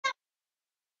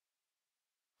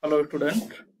Hello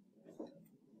student.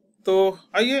 तो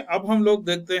आइए अब हम लोग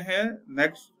देखते हैं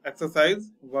नेक्स्ट एक्सरसाइज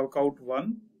वर्कआउट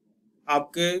 1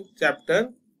 आपके चैप्टर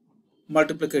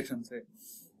मल्टीप्लिकेशन से।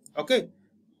 ओके,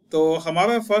 तो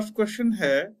हमारा फर्स्ट क्वेश्चन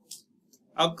है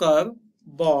अकर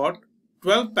bot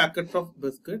 12 packets of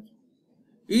biscuit,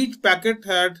 each packet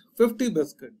had 50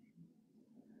 biscuit.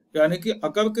 यानी कि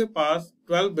अकर के पास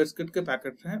 12 बिस्किट के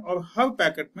पैकेट्स हैं और हर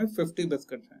पैकेट में 50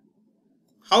 बिस्किट हैं।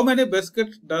 How many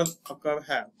biscuit does occur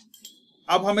have?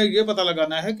 अब हमें ये पता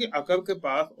लगाना है कि अकर के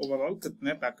पास ओवरऑल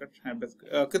कितने पैकेट्स हैं,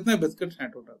 कितने बिस्किट्स हैं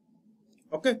टोटल।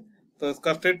 ओके, तो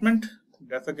इसका स्टेटमेंट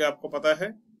जैसा कि आपको पता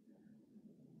है,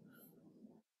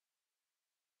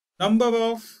 number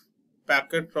of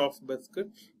packets of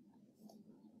biscuits,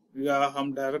 या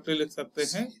हम डायरेक्टली लिख सकते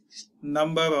हैं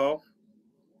number of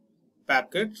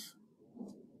packets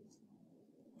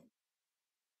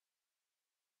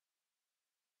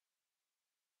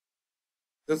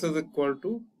this is equal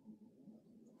to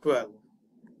 12.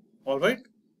 All right.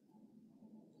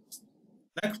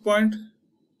 Next point,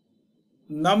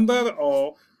 number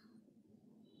of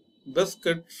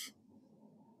biscuits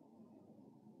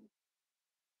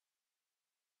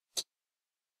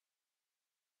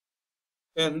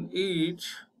in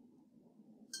each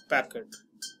packet.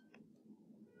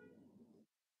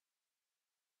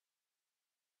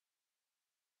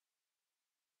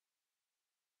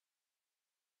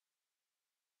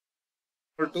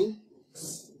 Equal to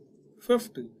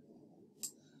 50.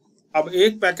 अब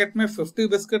एक पैकेट में 50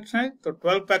 बिस्किट्स हैं तो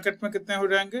 12 पैकेट में कितने हो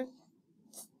जाएंगे?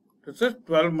 तो सिर्फ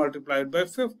 12 मल्टीप्लाइड बाय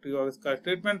 50, और इसका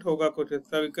स्टेटमेंट होगा कुछ इस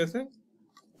तरीके से,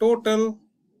 टोटल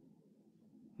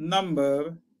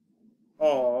नंबर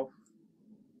ऑफ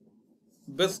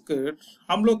बिस्किट्स।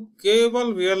 हम लोग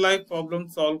केवल रियल लाइफ प्रॉब्लम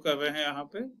सॉल्व कर रहे हैं यहाँ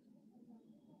पे,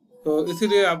 तो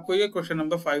इसीलिए आपको ये क्वेश्चन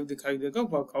नंबर 5 दिखाई देगा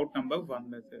वर्कआउट नंबर 1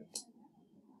 में से।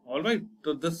 ऑलराइट,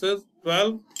 तो दिस इज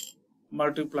 12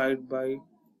 मल्टीप्लाइड बाय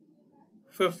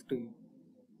 50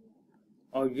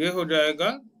 और ये हो जाएगा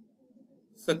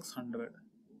 600,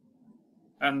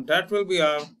 and that will be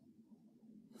our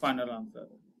final answer.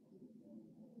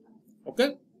 Okay,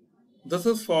 this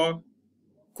is for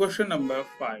question number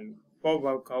 5 for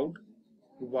workout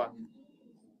 1.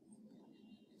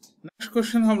 Next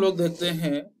question हम लोग देखते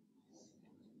हैं,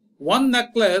 one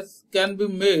necklace can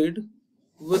be made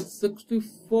with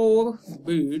 64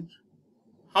 beads.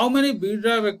 How many beads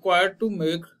are required to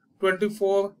make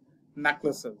 24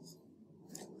 necklaces?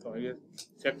 तो ये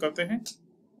check करते हैं।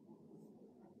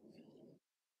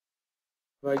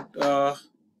 Right,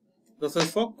 this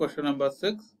is for question number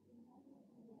 6.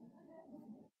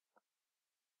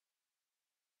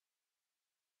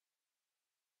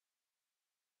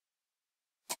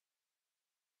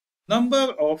 Number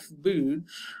of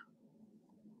beads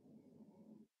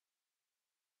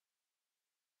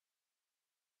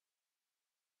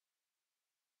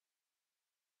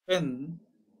in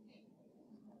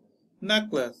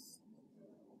necklace.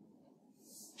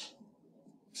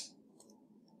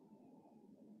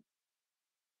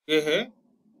 ये है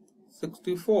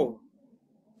 64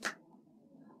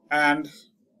 and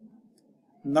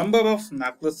number of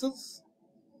necklaces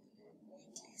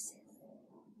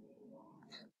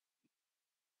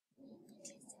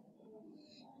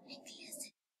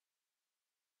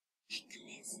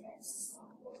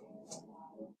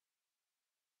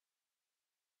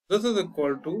this is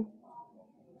equal to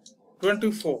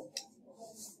 24.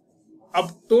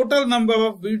 अब total number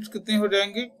of beads कितनी हो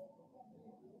जाएंगी?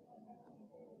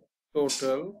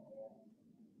 टोटल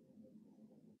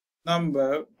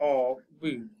नंबर ऑफ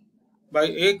बीड भाई,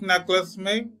 एक नेकलेस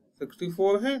में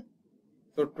 64 है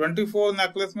तो 24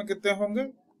 नेकलेस में कितने होंगे?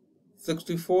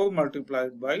 64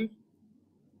 मल्टीप्लाइड बाई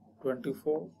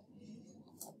 24।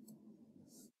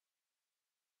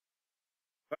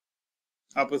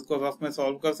 आप इसको रफ में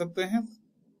सॉल्व कर सकते हैं।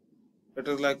 It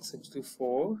is like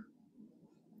 64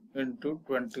 into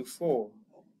 24.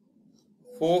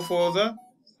 4 4s are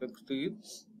 16,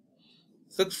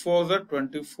 6 4s are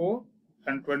 24,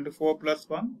 and 24 plus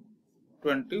 1,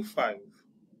 25.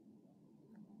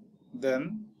 Then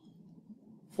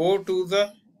 4 2s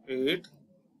are 8,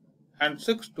 and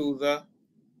 6 2s are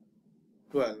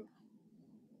 12.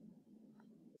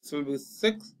 This will be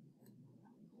 6,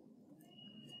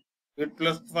 8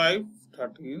 plus 5,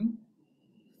 13,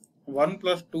 1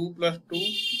 plus 2 plus 2,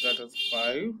 that is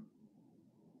 5,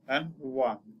 and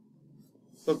 1.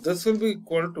 So this will be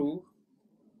equal to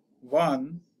 1,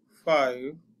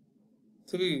 5,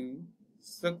 3,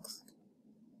 6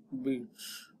 beads.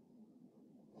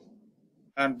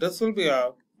 And this will be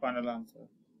our final answer.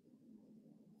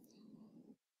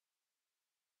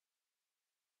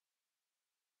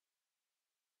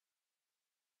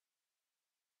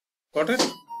 Got it?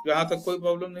 यहां तक कोई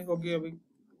problem नहीं होगी अभी।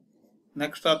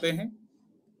 Next आते हैं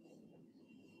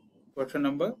question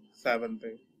number 7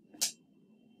 पे।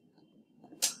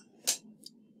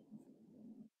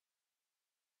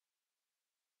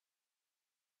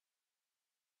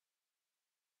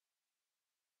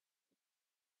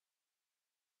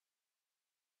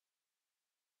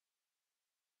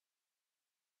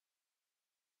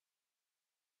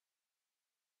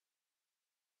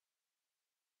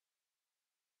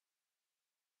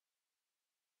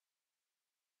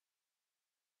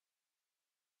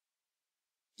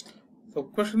 तो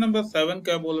क्वेश्चन नंबर 7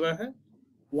 क्या बोल रहा है?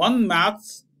 One maths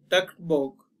text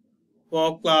book for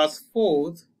class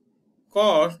 4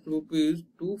 cost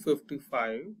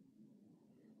 ₹255.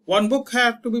 One book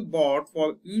has to be bought for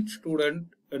each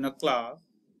student in a class.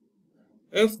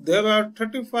 If there are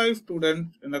 35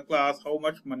 students in a class, how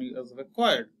much money is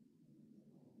required?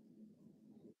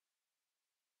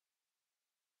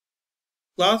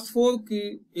 Class 4 की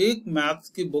एक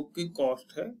maths की book की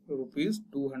cost है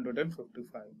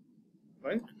 ₹255,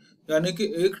 right? यानी कि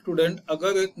एक student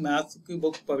अगर एक मैथ्स की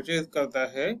बुक परचेज करता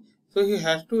है तो he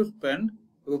has to spend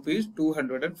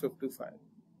 ₹255,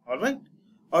 alright?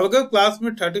 और अगर क्लास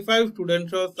में 35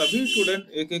 स्टूडेंट्स और सभी स्टूडेंट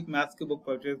एक एक मैथ्स की बुक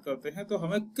परचेज करते हैं तो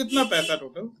हमें कितना पैसा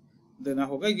टोटल देना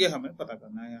होगा, ये हमें पता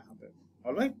करना है यहाँ पे,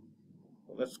 alright?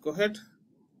 Let's go ahead.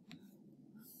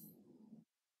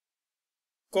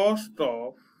 Cost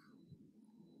of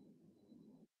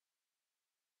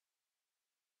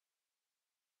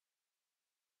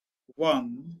one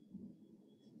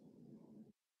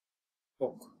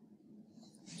book,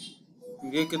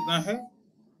 ये कितना है?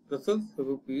 This is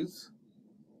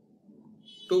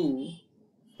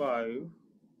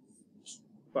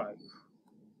 ₹255,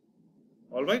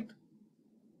 alright?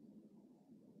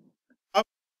 अब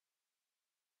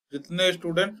जितने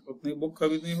स्टूडेंट उतनी बुक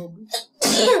खरीदनी होगी,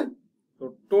 तो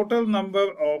total number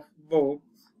of book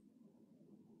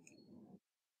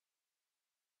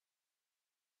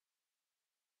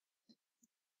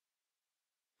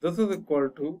this is equal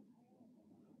to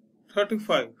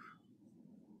 35,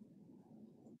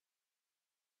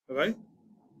 right?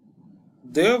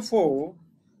 Therefore,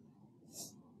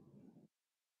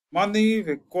 money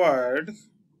required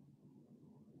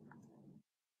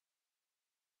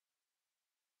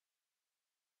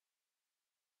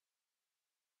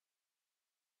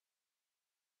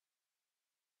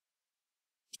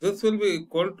this will be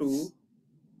equal to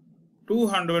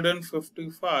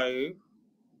 255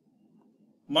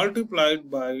 multiplied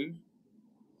by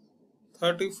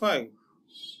 35,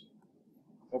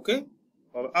 okay?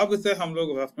 और अब इसे हम लोग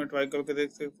रफ में ट्राई करके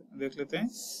देख लेते हैं।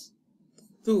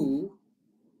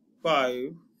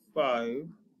 255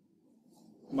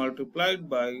 multiplied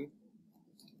by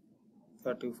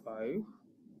 35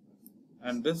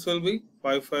 and this will be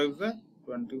 5 5s are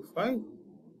 25,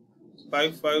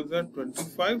 5 5s are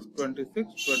 25,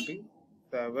 26,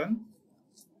 27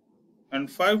 and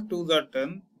 5 2s are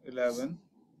 10, 11,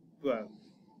 12.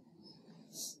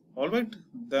 Alright,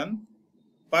 then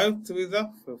 5 3s are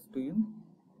 15,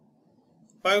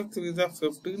 5 3s are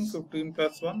 15, 15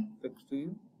 plus 1,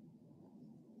 16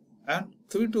 and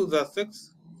 3 2s are 6,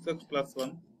 6 plus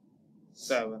 1,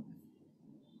 7.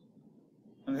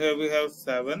 And here we have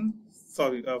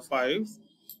 5,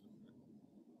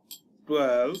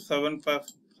 12, 7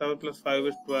 plus 5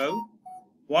 is 12,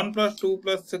 1 plus 2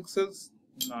 plus 6 is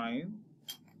 9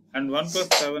 and 1 plus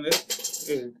 7 is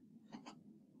 8.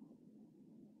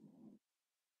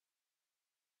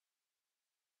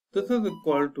 This is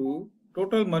equal to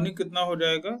total money कितना हो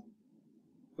जाएगा?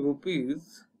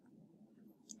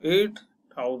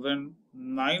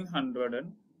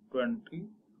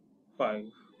 ₹8,925.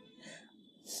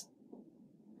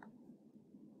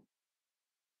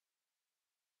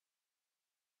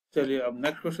 चलिए अब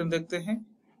next question देखते हैं।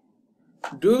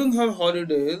 During her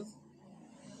holidays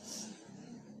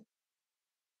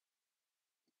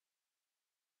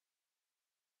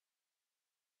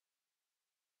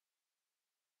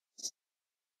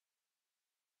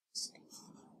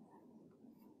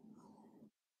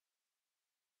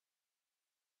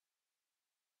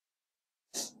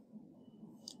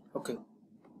okay,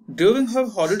 during her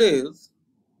holidays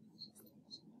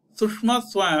Sushma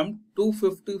swam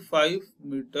 255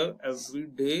 meters every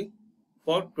day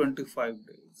for 25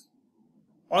 days.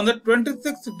 On the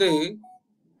 26th day,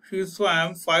 she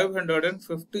swam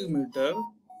 550 meters.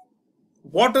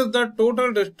 What is the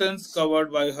total distance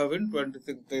covered by her in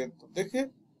 26 days? तो देखिए,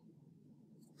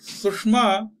 सुषमा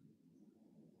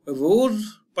रोज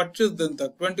 25 दिन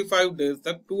तक 25 days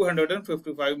तक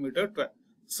 255 metre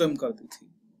swim करती थी।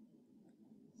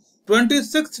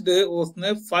 26th day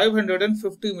उसने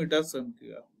 550 metre swim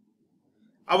किया।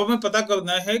 अब हमें पता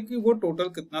करना है कि वो टोटल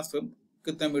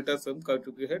कितने मीटर स्विम कर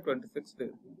चुकी है 26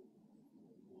 डेज में।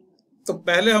 तो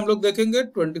पहले हम लोग देखेंगे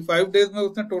 25 डेज में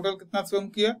उसने टोटल कितना स्विम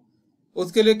किया।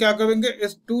 उसके लिए क्या करेंगे,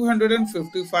 इस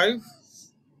 255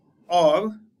 और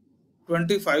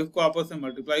 25 को आपस में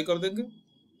मल्टीप्लाई कर देंगे।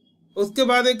 उसके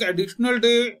बाद एक एडिशनल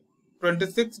डे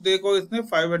 26 डे को इसने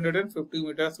 550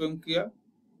 मीटर स्विम किया।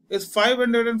 इस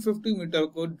 550 मीटर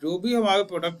को जो भी हमारे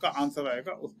प्रोडक्ट का आंसर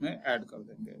आएगा उसमें ऐड कर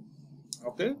देंगे।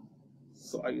 ओके,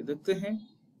 तो आइए देखते हैं।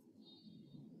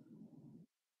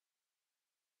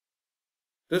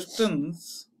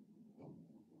 Distance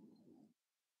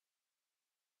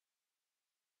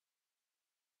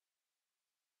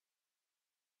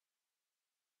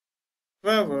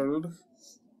traveled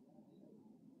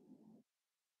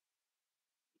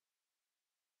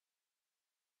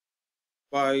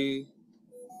by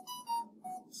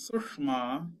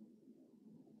Sushma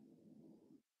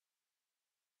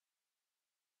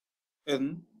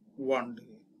in one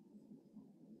day.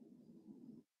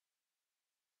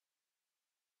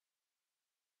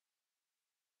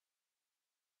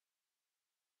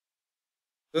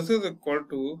 This is equal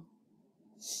to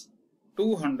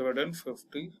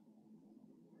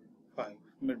 255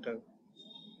 metre.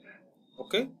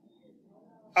 Okay,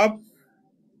 अब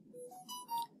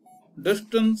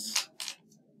डिस्टेंस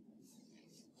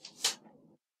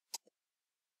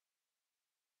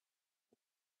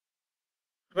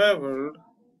ट्रेवल्ड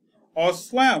और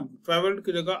स्वयं, ट्रेवल्ड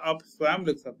की जगह आप स्वयं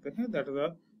लिख सकते हैं, that is a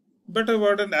better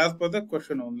word and as per the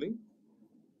question only.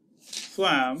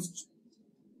 स्वयं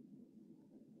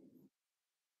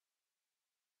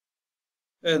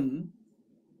in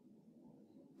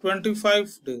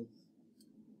 25 days।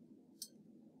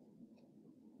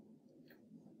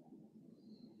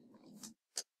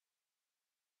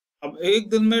 अब एक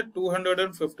दिन में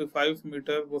 255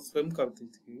 मीटर वो स्विम करती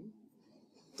थी,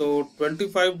 तो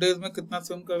 25 डेज में कितना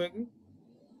स्विम करेगी?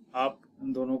 आप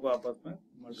इन दोनों को आपस में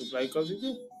मल्टीप्लाई कर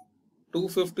दीजिए।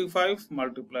 255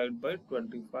 मल्टीप्लाइड बाई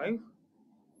 25,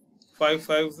 5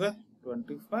 5 से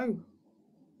 25,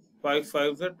 5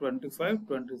 5 से 25,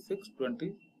 26,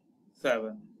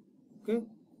 27। Okay,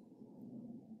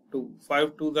 2 5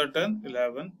 2 the 10,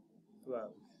 11,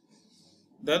 12।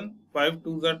 Then 5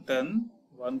 2 the 10,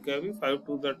 1 carry, 5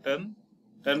 2 the 10,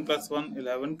 10 plus 1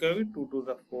 11 carry, 2 to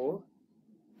the 4,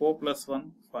 4 plus 1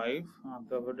 5,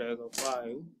 answer हो जाएगा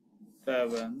 5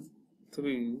 7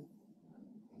 3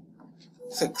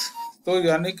 6। तो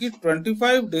यानी कि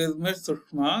 25 डेज में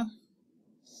सुषमा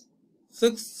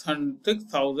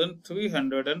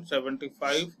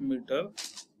 6375 मीटर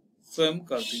स्विम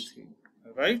करती थी,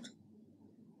 right.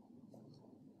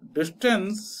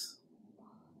 Distance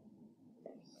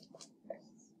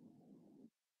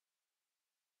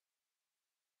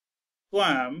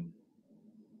swam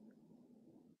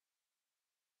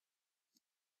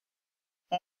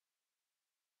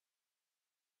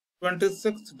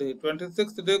 26th day,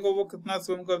 26th day को वो कितना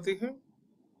स्विम करती है?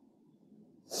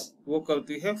 वो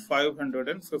करती है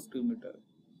 550 metre.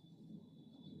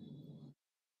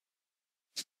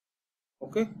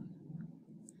 Okay,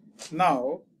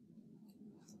 now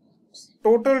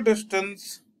total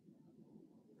distance,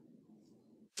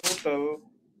 total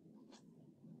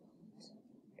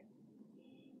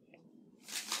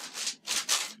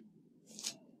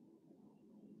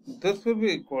this will be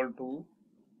equal to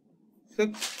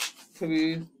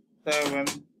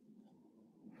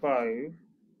 6375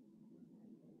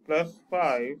 plus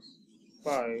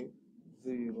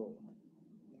 550,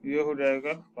 ये हो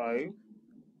जाएगा 5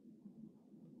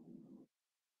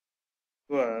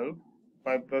 12,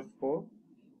 5 plus 4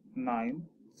 9,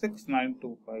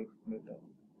 6925 meter,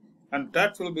 and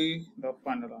that will be the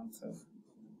final answer.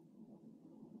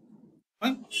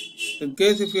 Fine. In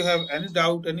case if you have any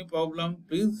doubt, any problem,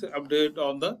 please update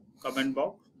on the comment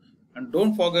box, and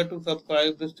don't forget to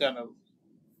subscribe this channel.